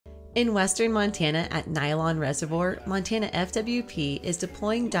In western Montana at Nylon Reservoir, Montana FWP is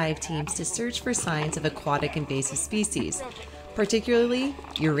deploying dive teams to search for signs of aquatic invasive species, particularly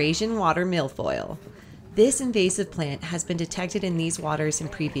Eurasian water milfoil. This invasive plant has been detected in these waters in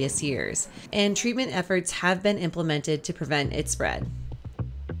previous years, and treatment efforts have been implemented to prevent its spread.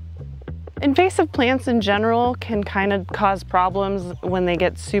 Invasive plants in general can kind of cause problems when they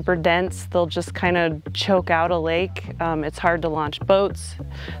get super dense. They'll just kind of choke out a lake. It's hard to launch boats.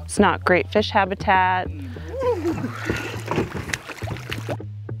 It's not great fish habitat.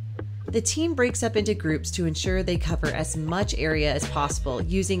 The team breaks up into groups to ensure they cover as much area as possible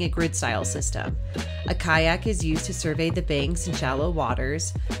using a grid-style system. A kayak is used to survey the banks in shallow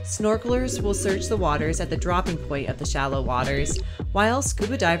waters. Snorkelers will search the waters at the dropping point of the shallow waters, while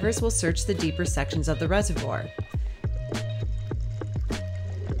scuba divers will search the deeper sections of the reservoir.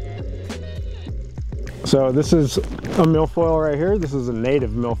 So this is a milfoil right here. This is a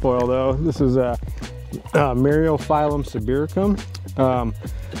native milfoil though. This is a Myriophyllum sibiricum.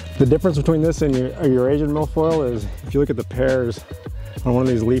 The difference between this and a Eurasian milfoil is if you look at the pairs on one of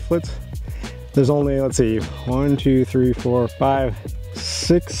these leaflets, there's only, let's see, 1, 2, 3, 4, 5,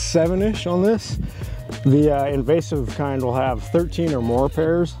 6, 7-ish on this. The invasive kind will have 13 or more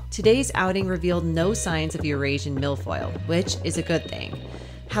pairs. Today's outing revealed no signs of Eurasian milfoil, which is a good thing.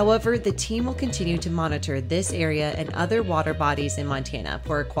 However, the team will continue to monitor this area and other water bodies in Montana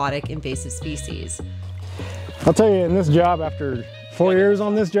for aquatic invasive species. I'll tell you, in this job, after 4 years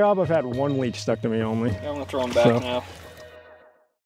on this job, I've had one leech stuck to me only. I'm gonna throw them back now.